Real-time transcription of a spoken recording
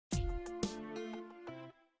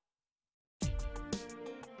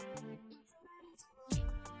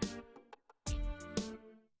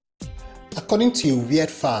According to a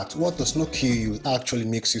weird fact, what does not kill you actually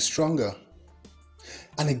makes you stronger.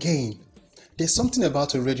 And again, there's something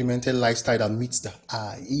about a regimented lifestyle that meets the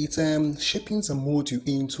eye. It shaping and molds you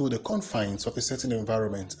into the confines of a certain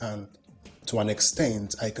environment, and to an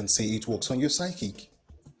extent, I can say it works on your psychic.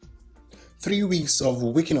 3 weeks of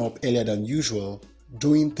waking up earlier than usual,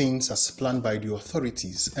 doing things as planned by the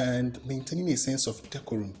authorities, and maintaining a sense of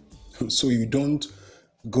decorum so you don't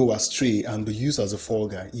go astray and be used as a fall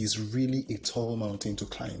guy is really a tall mountain to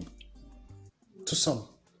climb. To some,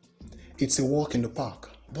 it's a walk in the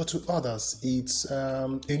park, but to others, it's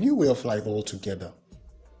a new way of life altogether.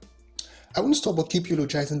 I won't stop but keep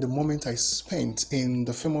eulogizing the moment I spent in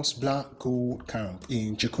the famous Black Gold Camp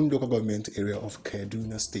in Chibuike local government area of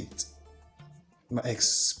Kaduna State. My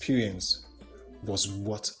experience was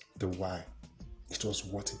worth the while. It was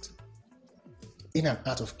worth it. In and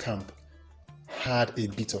out of camp, had a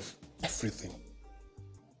bit of everything.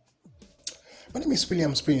 My name is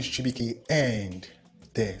William Prince Chibuike, and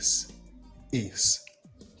this is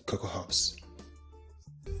Cocoa Hops.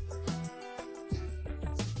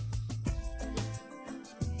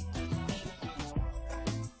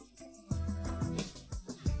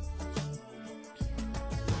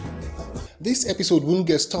 This episode won't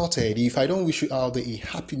get started if I don't wish you out a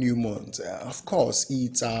happy new month. Of course,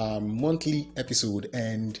 it's a monthly episode,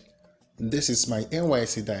 and this is my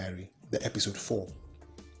NYSC diary, the episode 4,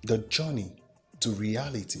 The Journey to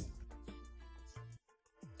Reality.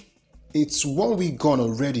 It's 1 week gone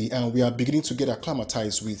already, and we are beginning to get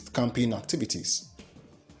acclimatized with camping activities.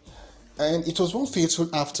 And it was one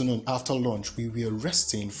fateful afternoon after lunch, we were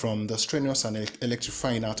resting from the strenuous and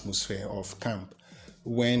electrifying atmosphere of camp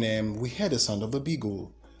when we heard the sound of a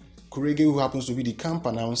beagle. Kurege, who happens to be the camp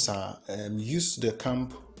announcer, used the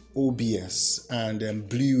camp OBS and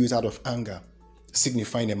blew it out of anger,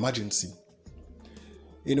 signifying emergency.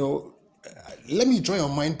 Let me draw your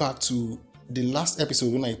mind back to the last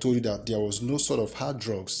episode when I told you that there was no sort of hard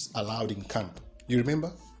drugs allowed in camp. You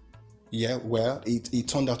remember? Yeah, well, it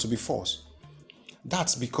turned out to be false.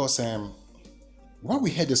 That's because when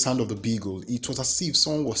we heard the sound of the beagle, it was as if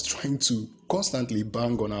someone was trying to constantly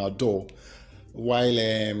bang on our door while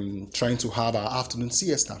trying to have our afternoon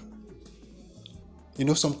siesta.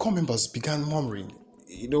 Some core members began murmuring.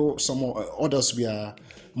 Some others were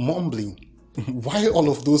mumbling. While all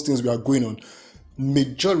of those things were going on,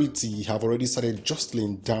 majority have already started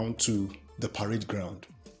jostling down to the parade ground.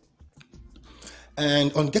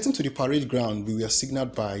 And on getting to the parade ground, we were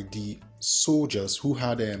signaled by the soldiers who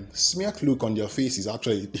had a smirk look on their faces.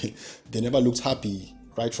 Actually, they never looked happy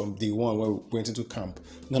right from day one when we went into camp.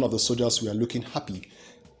 None of the soldiers were looking happy.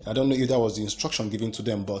 I don't know if that was the instruction given to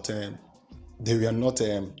them, but they were not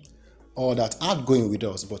all that outgoing with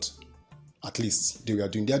us, but at least they were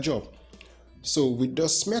doing their job. So with the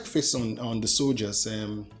smirk face on the soldiers,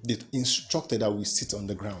 they instructed that we sit on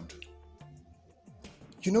the ground.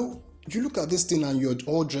 You look at this thing and you're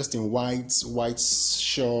all dressed in white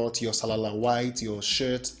shirt, your salala white, your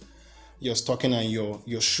shirt, your stocking and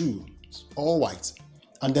your shoe, all white.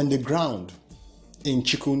 And then the ground in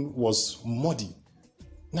Chikun was muddy.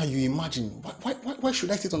 Now you imagine, why should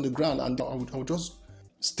I sit on the ground and I would just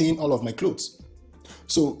stain all of my clothes?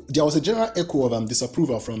 So there was a general echo of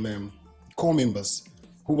disapproval from core members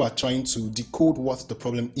who were trying to decode what the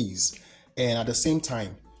problem is, and at the same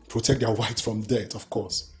time protect their whites from death, of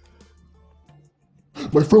course.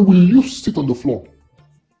 My friend, will you sit on the floor?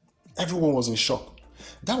 Everyone was in shock.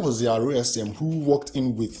 That was the ROSM who walked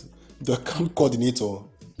in with the camp coordinator,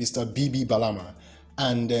 Mr. BB Balama,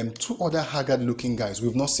 and 2 other haggard-looking guys.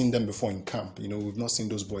 We've not seen them before in camp. We've not seen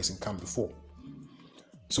those boys in camp before.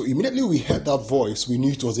 So immediately we heard that voice, we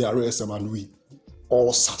knew it was the ROSM, and we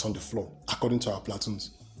all sat on the floor, according to our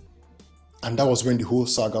platoons. And that was when the whole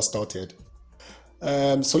saga started.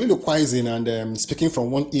 Soliloquizing and speaking from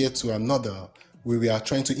one ear to another, we were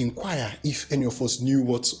trying to inquire if any of us knew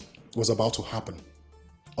what was about to happen.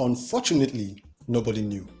 Unfortunately, nobody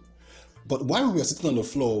knew. But while we were sitting on the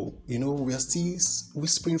floor, we were still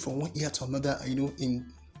whispering from one ear to another,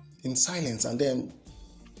 in silence. And then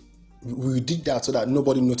we did that so that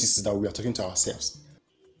nobody notices that we are talking to ourselves.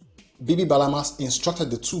 Bibi Balamas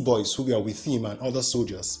instructed the 2 boys who were with him and other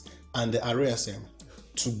soldiers and the RASM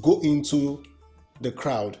to go into the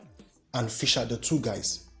crowd and fish at the 2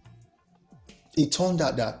 guys. It turned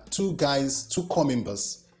out that 2 core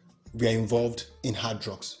members were involved in hard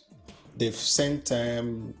drugs. They've sent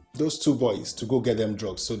those 2 boys to go get them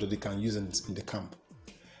drugs so that they can use it in the camp.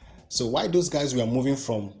 So while those guys were moving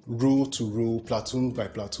from row to row, platoon by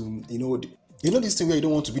platoon, this thing where you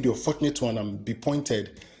don't want to be the unfortunate one and be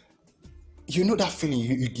pointed. You know that feeling,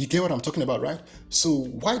 you get what I'm talking about, right? So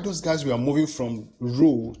why those guys were moving from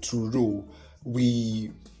row to row,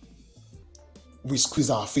 we we squeeze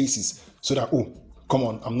our faces so that, oh, come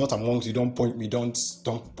on, I'm not amongst you, don't point me, don't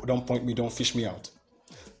point me, don't fish me out.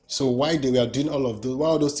 So while they were doing all of those,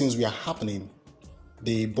 while those things were happening,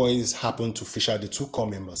 the boys happened to fish out the two core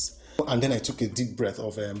members. And then I took a deep breath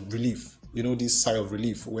of relief, this sigh of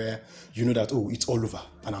relief where you know that, oh, it's all over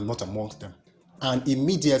and I'm not amongst them. And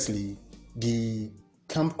immediately, the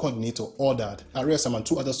camp coordinator ordered Ariasam and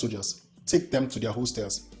two other soldiers take them to their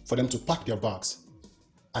hostels for them to pack their bags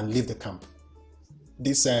and leave the camp.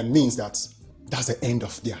 This means that that's the end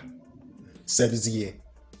of their service year.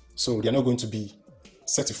 So they're not going to be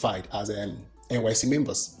certified as NYSC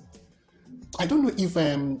members. I don't know if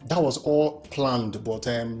that was all planned, but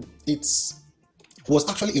it was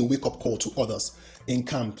actually a wake-up call to others in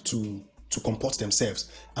camp to comport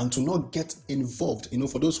themselves and to not get involved.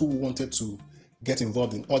 For those who wanted to get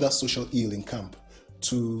involved in other social ill in camp,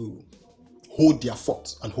 to hold their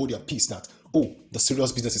fort and hold their peace that, oh, the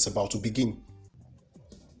serious business is about to begin.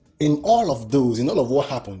 In all of what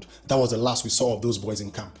happened, that was the last we saw of those boys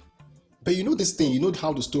in camp. But this thing,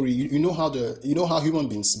 how the story, how human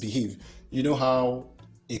beings behave, how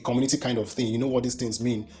a community kind of thing, what these things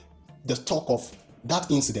mean. The talk of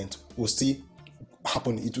that incident will still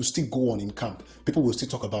happen. It will still go on in camp. People will still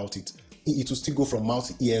talk about it. It will still go from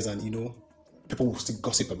mouth to ears, and people will still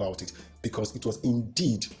gossip about it because it was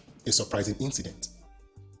indeed a surprising incident.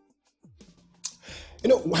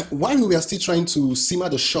 While we were still trying to simmer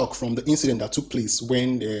the shock from the incident that took place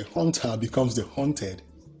when the hunter becomes the hunted,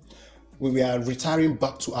 we were retiring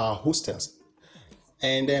back to our hostels.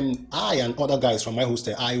 And I and other guys from my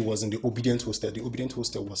hostel, I was in the Obedient hostel. The Obedient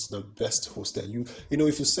hostel was the best hostel.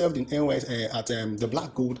 If you served in NYS at the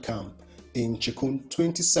Black Gold Camp in Chikun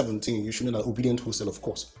 2017, you should know that Obedient hostel, of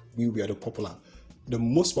course, we were the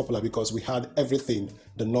most popular because we had everything.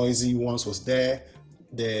 The noisy ones was there,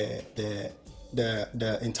 the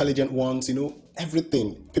intelligent ones,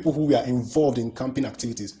 everything. People who were involved in camping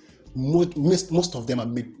activities, most of them, a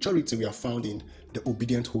majority, were found in the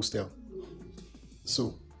Obedient hostel.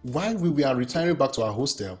 So while we were retiring back to our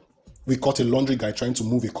hostel, we caught a laundry guy trying to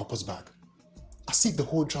move a corpus bag. As if the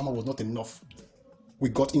whole drama was not enough, we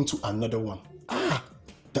got into another one.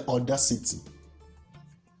 The audacity.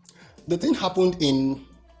 The thing happened in,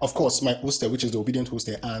 of course, my hostel, which is the Obedient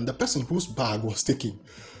hostel, and the person whose bag was taken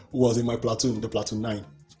was in my platoon, the platoon 9.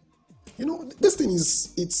 This thing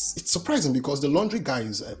it's surprising because the laundry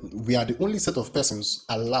guys, we are the only set of persons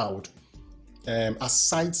allowed,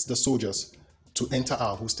 aside the soldiers, to enter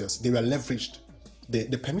our hostels. They were leveraged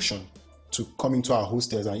the permission to come into our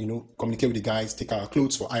hostels and communicate with the guys, take our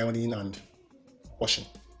clothes for ironing and washing.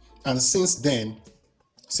 And since then,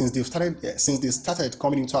 since they started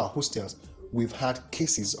coming into our hostels, we've had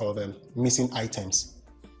cases of missing items.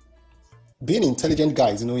 Being intelligent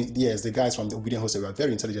guys, yes, the guys from the Obedient hostel were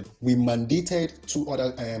very intelligent. We mandated two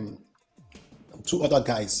other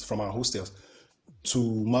guys from our hostels to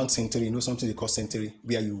mount sentry, something they call sentry,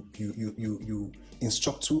 where you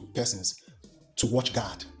instruct two persons to watch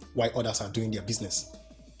guard while others are doing their business.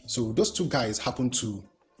 So those two guys happened to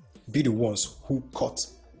be the ones who caught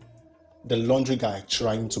the laundry guy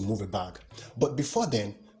trying to move a bag. But before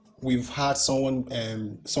then, we've had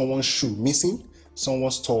someone's shoe missing,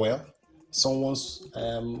 someone's towel, someone's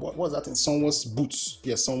what was that? Someone's boots.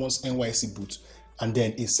 Yes, someone's NYSC boot, and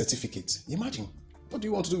then a certificate. Imagine, what do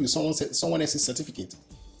you want to do with someone else's certificate?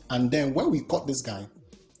 And then when we caught this guy,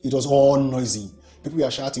 it was all noisy. People were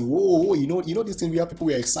shouting, "Whoa, whoa!" This thing where people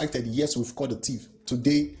were excited. Yes, we've caught the thief.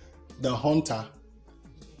 Today, the hunter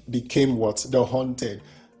became what? The hunted.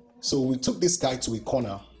 So we took this guy to a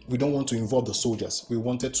corner. We don't want to involve the soldiers. We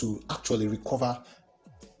wanted to actually recover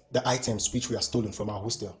the items which were stolen from our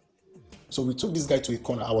hostel. So we took this guy to a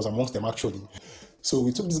corner. I was amongst them, actually. So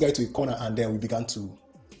we took this guy to a corner and then we began to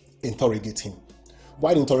interrogate him.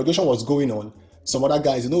 While the interrogation was going on, some other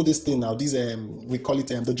guys, this thing now, we call it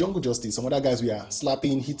the jungle justice. Some other guys were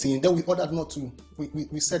slapping, hitting. Then we ordered not to.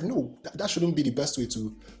 We said, no, that shouldn't be the best way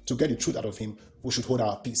to get the truth out of him. We should hold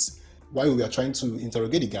our peace. While we were trying to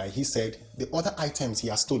interrogate the guy, he said the other items he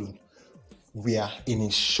has stolen were in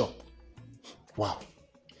his shop. Wow.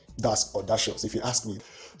 That's audacious, if you ask me.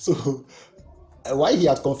 So, while he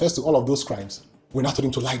had confessed to all of those crimes, we now told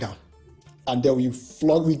him to lie down. And then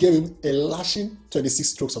we gave him a lashing 26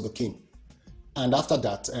 strokes of the cane. And after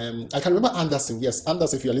that, I can remember Anderson. Yes,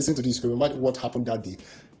 Anderson, if you're listening to this, you can remember what happened that day.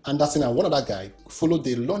 Anderson and one other guy followed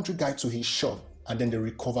the laundry guy to his shop, and then they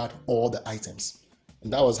recovered all the items.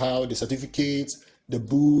 And that was how the certificates, the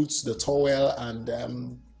boots, the towel, and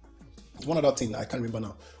one other thing I can't remember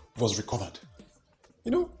now, was recovered.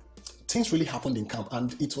 You know, things really happened in camp,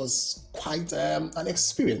 and it was quite an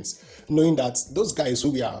experience knowing that those guys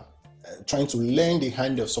who we are trying to lend a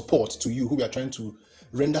hand of support to you, who we are trying to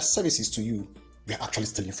render services to you, we are actually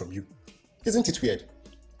stealing from you. Isn't it weird?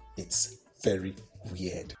 It's very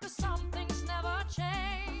weird. Some things never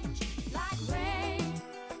change, like rain,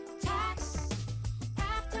 tax,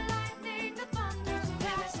 after lightning, the thunder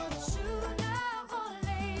crash. Sooner or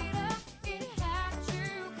later, it had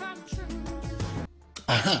to come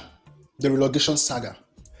true. The relocation saga.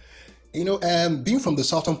 You know, being from the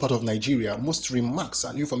southern part of Nigeria, most remarks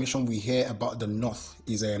and information we hear about the north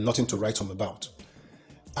is nothing to write home about.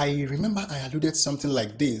 I remember I alluded something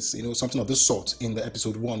like this, something of this sort in the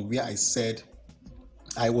episode 1, where I said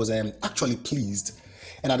I was actually pleased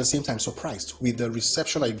and at the same time surprised with the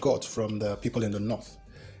reception I got from the people in the north,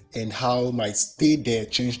 and how my stay there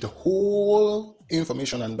changed the whole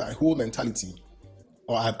information and my whole mentality,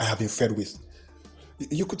 or I have been fed with.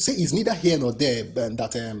 You could say it's neither here nor there, but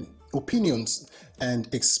that opinions and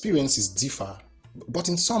experiences differ. But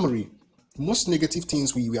in summary, most negative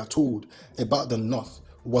things we were told about the North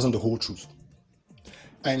wasn't the whole truth.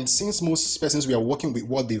 And since most persons were working with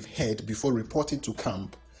what they've heard before reporting to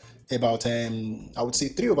camp, about I would say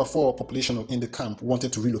 3/4 population in the camp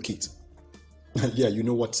wanted to relocate. Yeah, you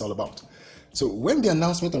know what it's all about. So when the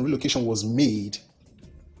announcement on relocation was made,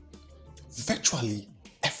 virtually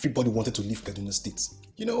everybody wanted to leave Kaduna State.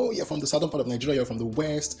 You're from the southern part of Nigeria, you're from the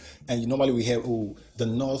west, and normally we hear, the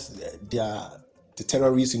north, they are the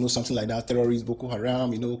terrorists, something like that, terrorists, Boko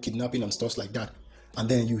Haram, kidnapping and stuff like that. And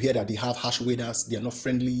then you hear that they have harsh weathers, they are not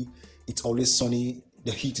friendly, it's always sunny,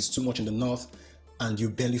 the heat is too much in the north, and you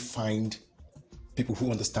barely find people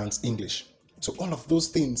who understand English. So all of those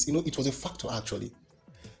things, it was a factor actually.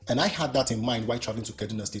 And I had that in mind while traveling to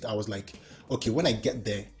Kaduna State. I was like, okay, when I get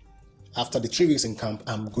there, after the 3 weeks in camp,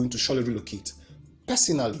 I'm going to surely relocate.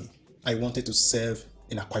 Personally, I wanted to serve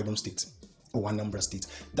in Akwa Ibom State or Anambra State.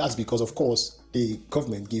 That's because, of course, the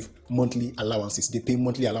government give monthly allowances. They pay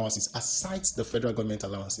monthly allowances aside the federal government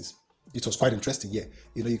allowances. It was quite interesting, yeah.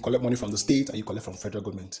 You collect money from the state and you collect from federal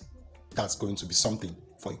government. That's going to be something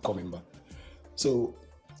for a core member. So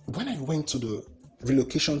when I went to the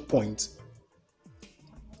relocation point,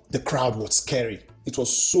 the crowd was scary. It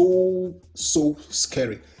was so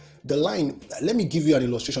scary. The line, let me give you an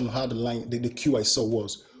illustration of how the queue I saw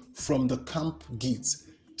was from the camp gate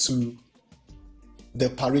to the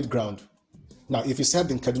parade ground. Now, if you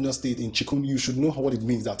served in Kaduna State, in Chikun, you should know what it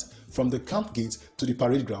means, that from the camp gate to the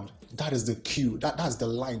parade ground, that is the queue, that's the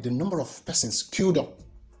line, the number of persons queued up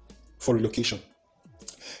for relocation.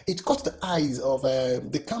 It caught the eyes of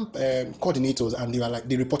the camp coordinators, and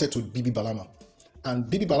they reported to Bibi Balama. And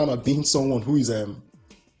Bibi Balama, being someone who is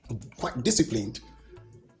quite disciplined,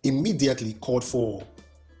 immediately called for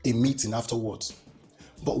a meeting afterwards.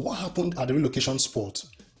 But what happened at the relocation spot,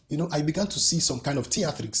 I began to see some kind of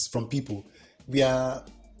theatrics from people where,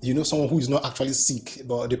 someone who is not actually sick,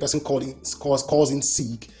 but the person calls in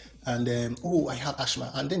sick, and I have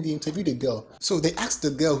asthma, and then they interviewed a girl. So they asked the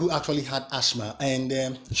girl who actually had asthma,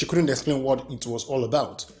 and she couldn't explain what it was all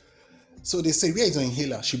about. So they say, where is the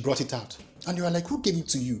inhaler? She brought it out. And they were like, who gave it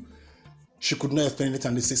to you? She could not explain it,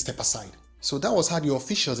 and they say, step aside. So that was how the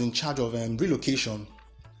officials in charge of relocation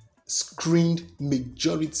screened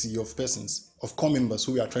majority of persons, of core members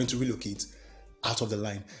who are trying to relocate out of the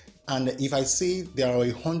line. And if I say there are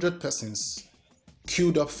 100 persons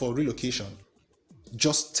queued up for relocation,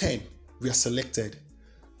 just 10 were selected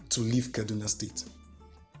to leave Kaduna State.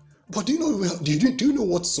 But do you know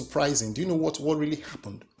what's surprising? Do you know what really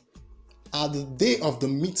happened? At the day of the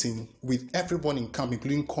meeting with everyone in camp,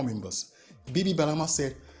 including core members, Bibi Balama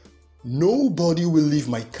said, nobody will leave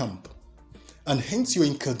my camp. And hence you're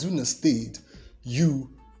in Kaduna State, you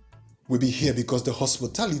will be here because the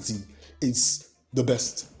hospitality is the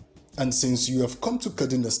best. And since you have come to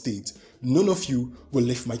Kaduna State, none of you will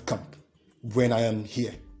leave my camp when I am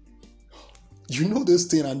here. You know this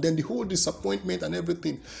thing, and then the whole disappointment and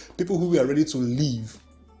everything. People who were ready to leave.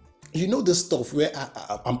 You know this stuff where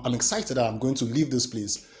I'm excited that I'm going to leave this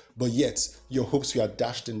place, but yet your hopes were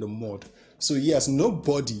dashed in the mud. So yes,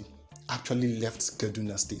 nobody actually left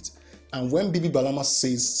Kaduna State. And when Bibi Balama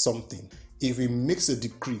says something, if he makes a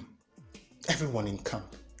decree, everyone in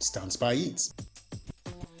camp stands by it.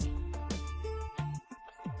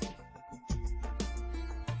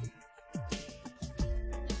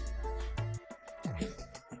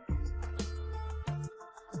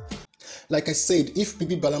 Like I said, if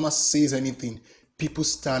Bibi Balama says anything, people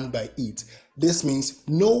stand by it. This means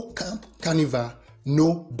no camp carnival,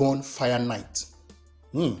 no bonfire night.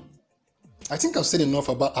 I think I've said enough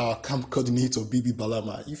about our camp coordinator, Bibi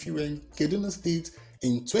Balama. If you were in Kaduna State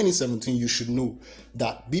in 2017, you should know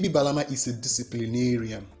that Bibi Balama is a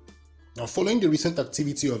disciplinarian. Now, following the recent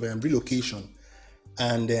activity of relocation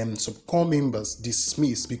and some core members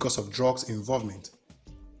dismissed because of drugs involvement,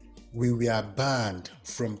 we were banned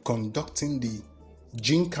from conducting the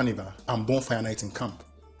Jinn Carnival and Bonfire Night in camp.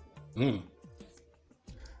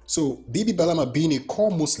 So Bibi Balama, being a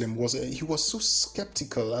core Muslim, was so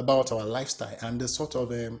skeptical about our lifestyle and the sort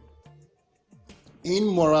of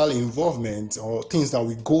immoral involvement or things that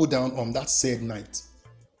we go down on that said night.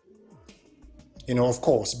 Of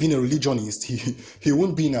course, being a religionist, he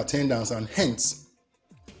won't be in attendance, and hence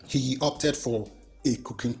he opted for a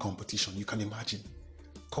cooking competition. You can imagine,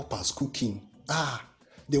 coppers cooking.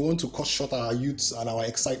 They want to cut short our youths and our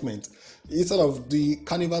excitement. Instead of the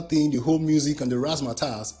carnival thing, the whole music and the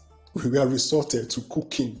razzmatazz, we were resorted to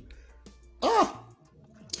cooking. But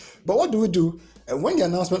what do? When the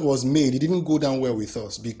announcement was made, it didn't go down well with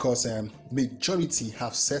us because majority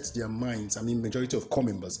have set their minds. Majority of core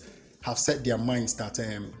members have set their minds that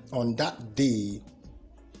on that day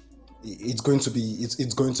it's going to be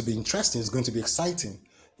interesting. It's going to be exciting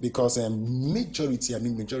because majority,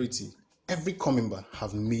 every core member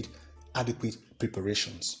have made adequate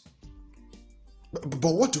preparations.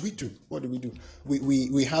 But what do we do?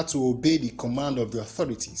 We had to obey the command of the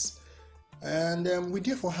authorities. And we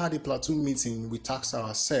therefore had a platoon meeting. We taxed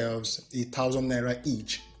ourselves 1,000 naira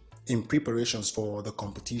each in preparations for the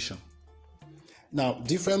competition. Now,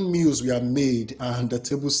 different meals were made and the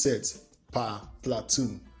table set per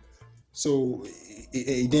platoon. So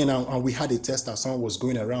then we had a tester. Someone was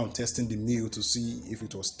going around testing the meal to see if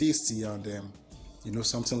it was tasty, and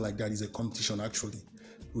something like that is a competition actually.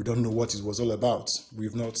 We don't know what it was all about.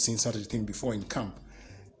 We've not seen such a thing before in camp.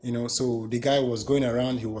 So the guy was going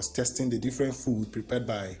around, he was testing the different food prepared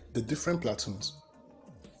by the different platoons.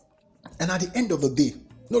 And at the end of the day,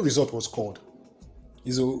 no result was called.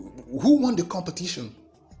 So who won the competition?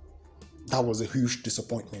 That was a huge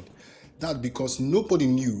disappointment. That's because nobody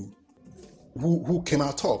knew who came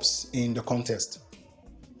out tops in the contest.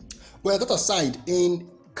 Well, that aside, in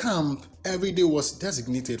camp, every day was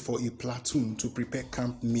designated for a platoon to prepare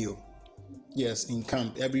camp meal. Yes, in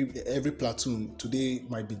camp, every platoon, today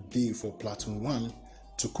might be day for platoon 1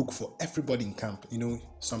 to cook for everybody in camp,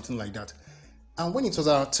 something like that. And when it was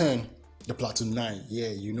our turn, the platoon 9,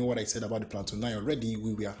 you know what I said about the platoon 9 already,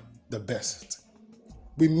 we were the best.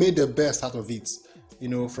 We made the best out of it,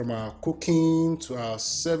 from our cooking to our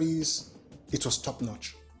service, it was top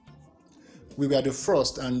notch. We were the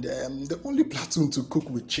first and the only platoon to cook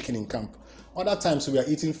with chicken in camp. Other times we were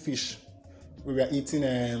eating fish. We were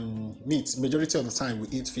eating meat. Majority of the time we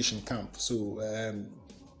eat fish in camp. So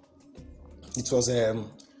it was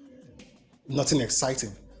nothing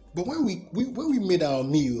exciting. But when we made our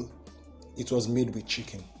meal, it was made with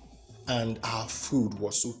chicken. And our food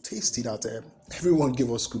was so tasty that everyone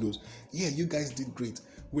gave us kudos. Yeah, you guys did great.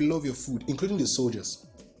 We love your food, including the soldiers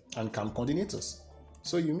and camp coordinators.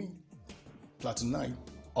 So you mean, Platoon 9,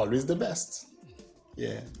 always the best.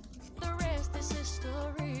 Yeah. The rest is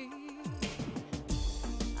history.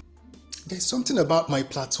 There's something about my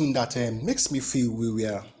platoon that makes me feel we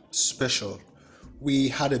were special. We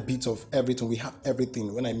had a bit of everything. We had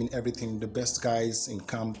everything. When I mean everything, the best guys in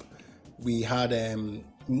camp. We had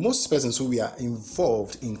most persons who were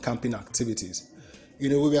involved in camping activities.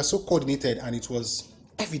 We were so coordinated, and it was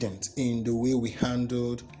evident in the way we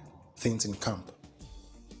handled things in camp.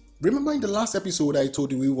 Remember in the last episode I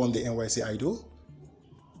told you we won the NYSC Idol?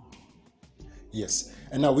 Yes.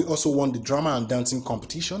 And now we also won the drama and dancing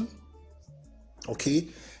competition. Okay.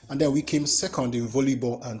 And then we came second in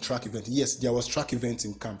volleyball and track event. Yes, there was track event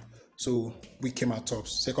in camp. So we came out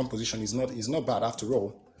tops. Second position is not bad after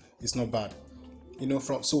all. It's not bad.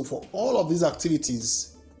 So for all of these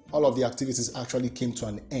activities, all of the activities actually came to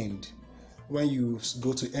an end. When you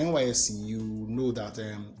go to NYSC, you know that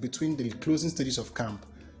between the closing stages of camp,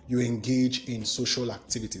 you engage in social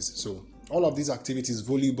activities. So all of these activities,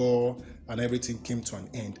 volleyball and everything, came to an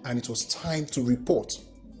end, and it was time to report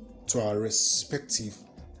to our respective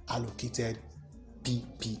allocated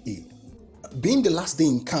PPA. Being the last day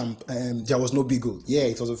in camp, there was no big goal. Yeah,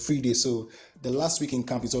 it was a free day. So the last week in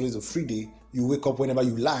camp is always a free day. You wake up whenever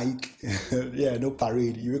you like. Yeah, no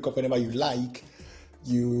parade. You wake up whenever you like.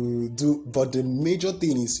 You do, but the major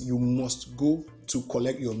thing is you must go to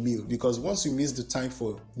collect your meal, because once you miss the time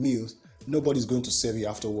for meals, nobody's going to serve you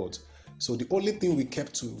afterwards. So the only thing we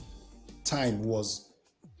kept to time was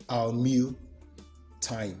our meal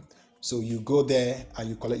time. So you go there and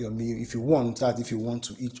you collect your meal. If you want to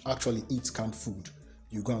actually eat camp food,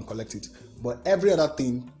 you go and collect it. But every other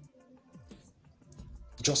thing,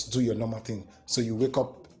 Just do your normal thing. So you wake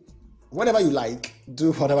up whenever you like,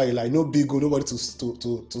 do whatever you like. No beagle, nobody to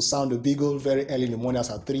sound a beagle very early in the morning as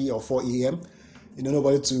at 3 or 4 a.m.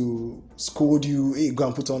 Nobody to scold you, hey, go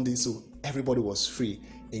and put on this. So everybody was free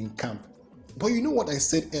in camp. But you know what I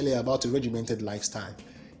said earlier about a regimented lifestyle?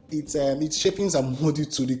 It shaping and mold you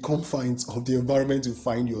to the confines of the environment you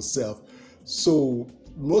find yourself. So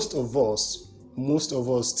most of us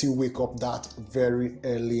still wake up that very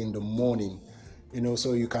early in the morning,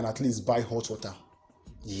 so you can at least buy hot water.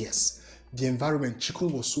 Yes, the environment,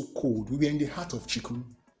 Chikun was so cold. We were in the heart of Chikun,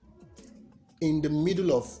 in the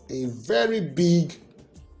middle of a very big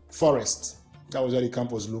forest. That was where the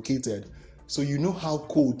camp was located. So you know how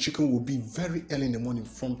cold Chikun will be very early in the morning.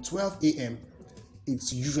 From 12 a.m.,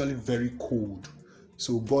 it's usually very cold.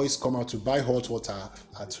 So boys come out to buy hot water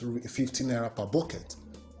at 15 naira per bucket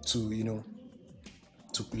to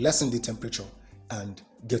lessen the temperature and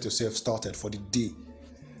get yourself started for the day.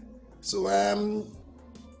 So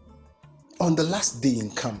on the last day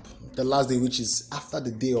in camp, the last day, which is after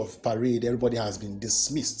the day of parade, everybody has been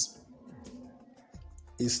dismissed.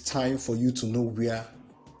 It's time for you to know where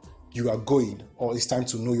you are going, or it's time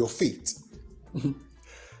to know your fate.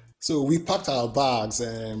 So we packed our bags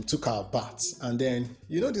and took our baths, and then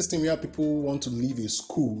this thing where people want to leave a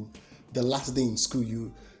school, the last day in school,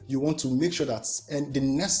 you want to make sure that, and the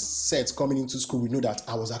next set coming into school, we know that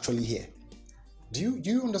I was actually here. Do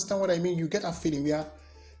you understand what I mean? You get a feeling where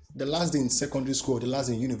the last day in secondary school, the last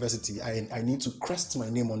day in university, I need to crest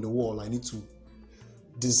my name on the wall. I need to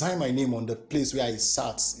design my name on the place where I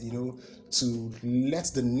sat, to let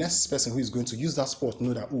the next person who is going to use that spot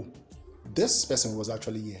know that, oh, this person was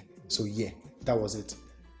actually here. So yeah, that was it.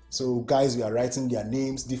 So guys, we are writing their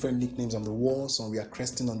names, different nicknames on the wall. Some we are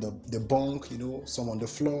cresting on the bunk, some on the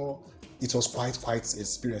floor. It was quite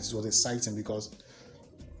experience. It was exciting because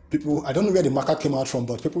people, I don't know where the marker came out from,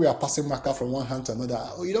 but people were passing marker from one hand to another.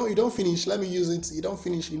 Oh, you don't finish, let me use it. You don't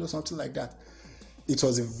finish, something like that. It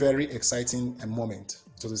was a very exciting moment.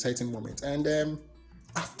 It was an exciting moment. And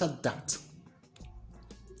after that,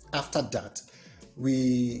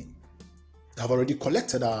 we have already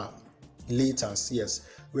collected our letters. Yes,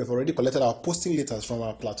 we have already collected our posting letters from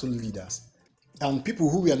our platoon leaders and people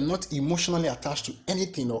who were not emotionally attached to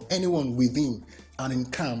anything or anyone within and in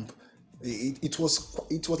camp. It was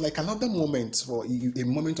like another moment, for a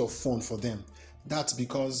moment of fun for them. That's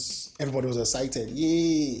because everybody was excited.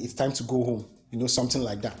 Yay, it's time to go home. Something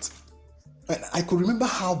like that. And I could remember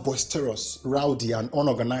how boisterous, rowdy, and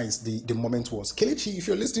unorganized the moment was. Kelechi, if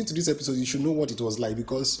you're listening to this episode, you should know what it was like,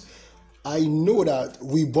 because I know that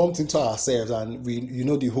we bumped into ourselves and we,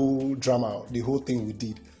 the whole drama, the whole thing we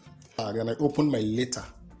did. And I opened my letter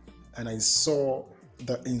and I saw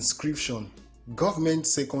the inscription, Government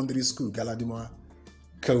Secondary School, Galadima,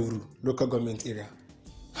 Kauru, local government area.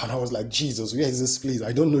 And I was like, Jesus, where is this place?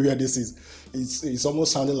 I don't know where this is. It's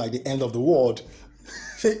almost sounding like the end of the world.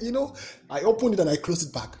 I opened it and I closed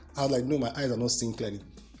it back. I was like, no, my eyes are not seeing clearly.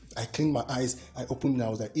 I cleaned my eyes, I opened it and I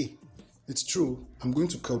was like, hey, it's true. I'm going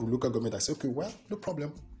to Kauru local government. I said, okay, well, no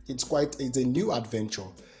problem. It's a new adventure.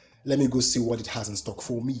 Let me go see what it has in stock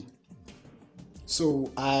for me.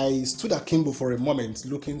 So I stood akimbo for a moment,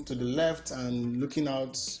 looking to the left and looking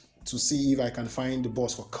out to see if I can find the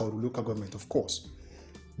bus for Kauru local government. Of course,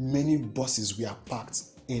 many buses were parked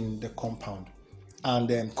in the compound,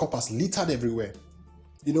 and coppers littered everywhere.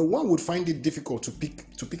 One would find it difficult to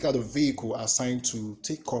pick out a vehicle assigned to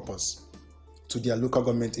take coppers to their local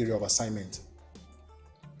government area of assignment.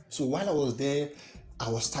 So while I was there, I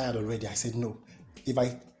was tired already. I said, no, if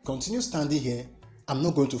I continue standing here, I'm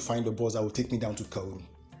not going to find a bus that will take me down to Kauru.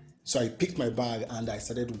 So I picked my bag and I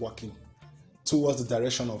started walking towards the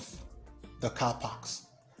direction of the car parks.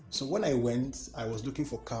 So when I went, I was looking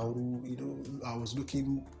for Kauru, I was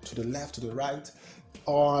looking to the left, to the right.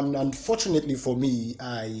 And unfortunately for me,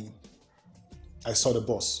 I saw the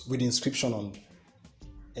bus with the inscription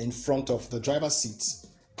in front of the driver's seat,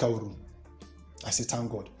 Kauru. I said, thank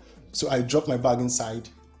God. So I dropped my bag inside,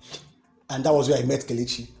 and that was where I met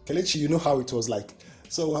Kelechi. Kelechi, you know how it was like.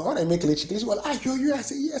 So when I met Kelechi was, you? I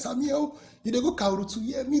said, yes, I'm here. You go Kauru too?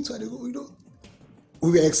 Yeah, me too. I go,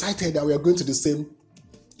 We were excited that we are going to the same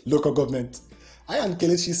local government. I and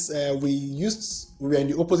Kelechi, we were in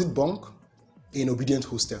the opposite bunk in Obedient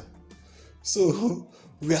Hostel. So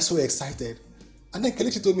we were so excited. And then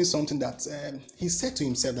Kelechi told me something that he said to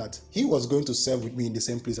himself that he was going to serve with me in the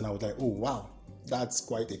same place. And I was like, oh, wow, that's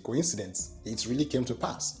quite a coincidence. It really came to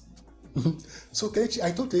pass. So Kelechi,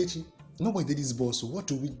 I told Kelechi, nobody did this boss, so what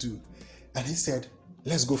do we do? And he said,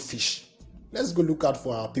 let's go fish. Let's go look out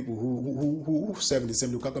for our people who serve in the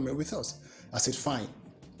same local government with us. I said, fine.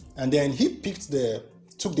 And then he picked the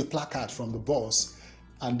took the placard from the boss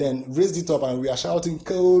and then raised it up and we are shouting,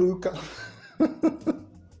 Kauruka.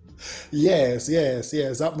 Yes.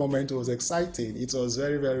 That moment was exciting. It was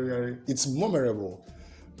very, very, very, it's memorable.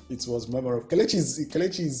 It was memorable. Kelechi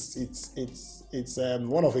it's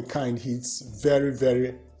one of a kind. He's very,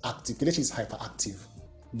 very active. Kelechi is hyperactive.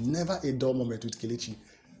 Never a dull moment with Kelechi.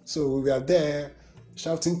 So we were there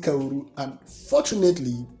shouting Kauru, and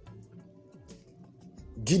fortunately,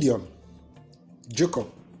 Gideon,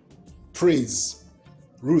 Jacob, Praise,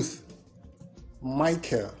 Ruth,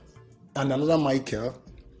 Michael, and another Michael,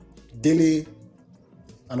 Dele,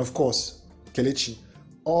 and of course, Kelechi.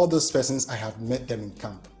 All those persons, I have met them in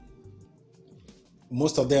camp.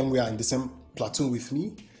 Most of them were in the same platoon with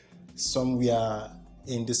me. Some were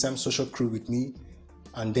in the same social crew with me.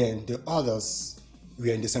 And then the others were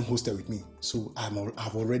in the same hostel with me. So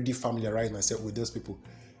I've already familiarized myself with those people.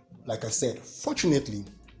 Like I said, fortunately,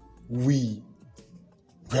 we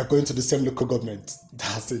are going to the same local government.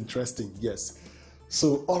 That's interesting, yes.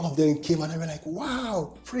 So all of them came and I was like,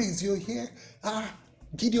 wow, Praise, you're here.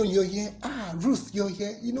 Gideon, you're here. Ruth, you're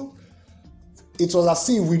here. It was as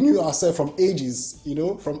if we knew ourselves from ages,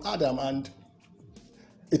 from Adam. And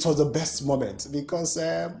it was the best moment because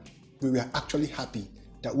we were actually happy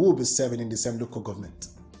that we will be serving in the same local government.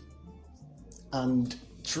 And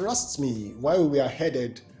trust me, while we were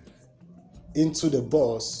headed into the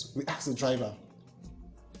bus, we asked the driver,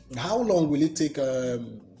 how long will it take us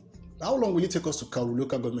to Kauru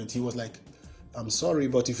local government? He was like, I'm sorry,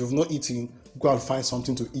 but if you've not eaten, go and find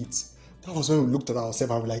something to eat. That was when we looked at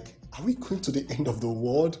ourselves and we were like, are we going to the end of the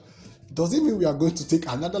world? Does it mean we are going to take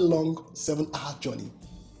another long 7-hour journey?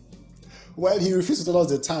 Well, he refused to tell us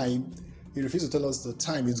the time. He refused to tell us the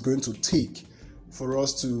time it's going to take for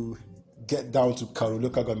us to get down to Kauru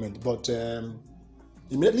local government. But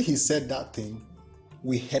immediately he said that thing,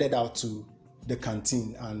 we headed out to the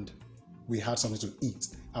canteen and we had something to eat.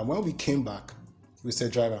 And when we came back, we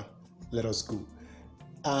said, driver, let us go.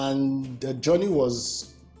 And the journey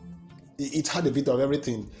it had a bit of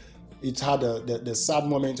everything. It had the sad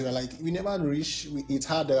moment where we never reached. It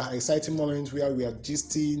had the exciting moment where we are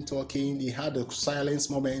gisting, talking. It had a silence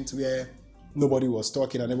moment where nobody was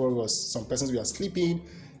talking and some persons were sleeping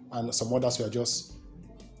and some others were just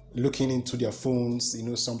looking into their phones,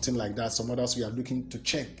 something like that. Some others were looking to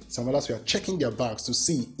check. Some others were checking their bags to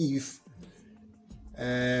see if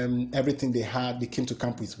everything they came to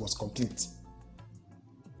camp with was complete.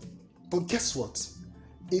 But guess what?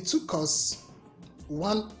 It took us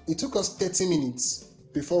 30 minutes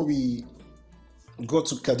before we got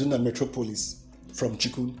to Kaduna Metropolis from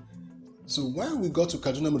Chikun. So when we got to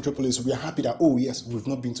Kaduna Metropolis, we are happy that, oh yes, we've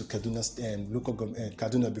not been to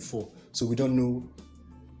Kaduna before, so we don't know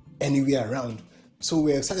anywhere around. So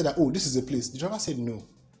we're excited that, oh, this is a place. The driver said no.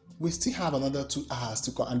 We still have another 2 hours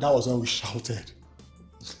to go, and that was when we shouted.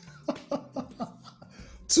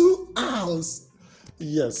 2 hours!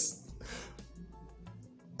 Yes.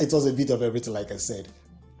 It was a bit of everything, like I said.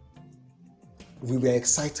 We were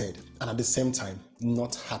excited and at the same time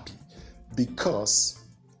not happy because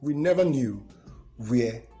we never knew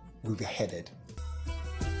where we were headed.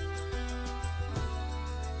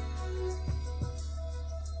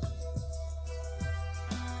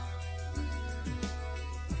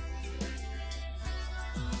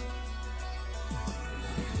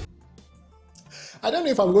 I don't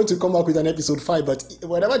know if I'm going to come up with an episode 5, but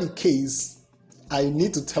whatever the case, I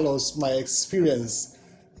need to tell us my experience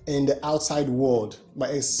in the outside world, my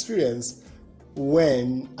experience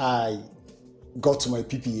when I got to my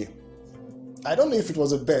PPA. I don't know if it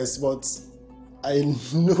was the best, but I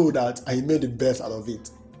know that I made the best out of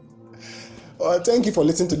it. Thank you for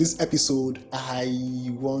listening to this episode. I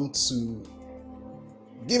want to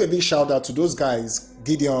give a big shout out to those guys,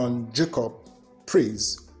 Gideon, Jacob,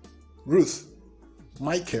 Praise, Ruth,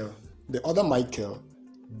 Michael, the other Michael,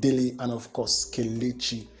 Dele, and of course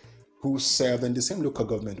Kelechi, who served in the same local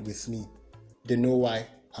government with me. They know why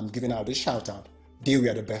I'm giving out this shout out. They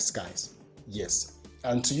were the best guys. Yes.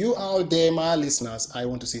 And to you out there, my listeners, I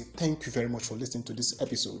want to say thank you very much for listening to this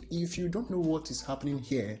episode. If you don't know what is happening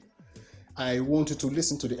here, I want you to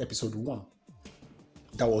listen to the episode 1.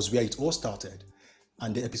 That was where it all started.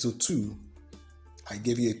 And the episode 2, I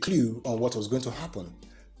gave you a clue on what was going to happen.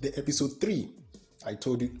 The episode 3, I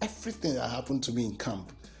told you everything that happened to me in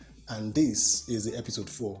camp. And this is the episode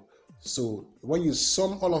 4. So when you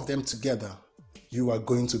sum all of them together, you are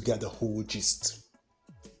going to get the whole gist.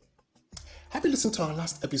 Have you listened to our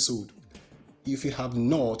last episode? If you have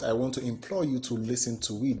not, I want to implore you to listen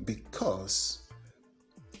to it because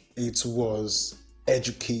it was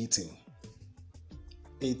educating.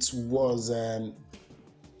 It was a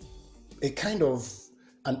kind of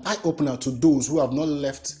an eye-opener to those who have not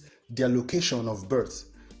left their location of birth.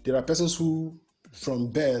 There are persons who,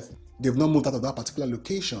 from birth, they've not moved out of that particular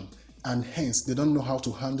location, and hence they don't know how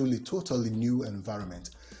to handle a totally new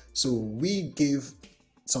environment. So we gave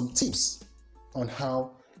some tips on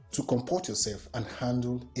how to comport yourself and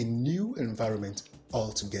handle a new environment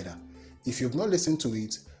altogether. If you've not listened to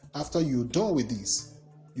it, after you're done with this,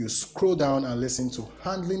 you scroll down and listen to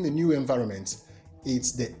Handling a New Environment.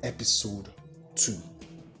 It's the episode 2.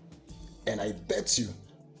 And I bet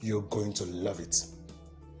you're going to love it.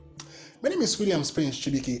 My name is William Prince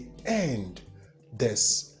Chibuike, and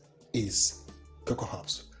this is Cocoa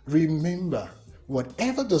Hops. Remember,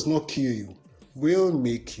 whatever does not kill you will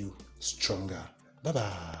make you stronger.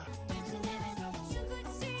 Bye-bye.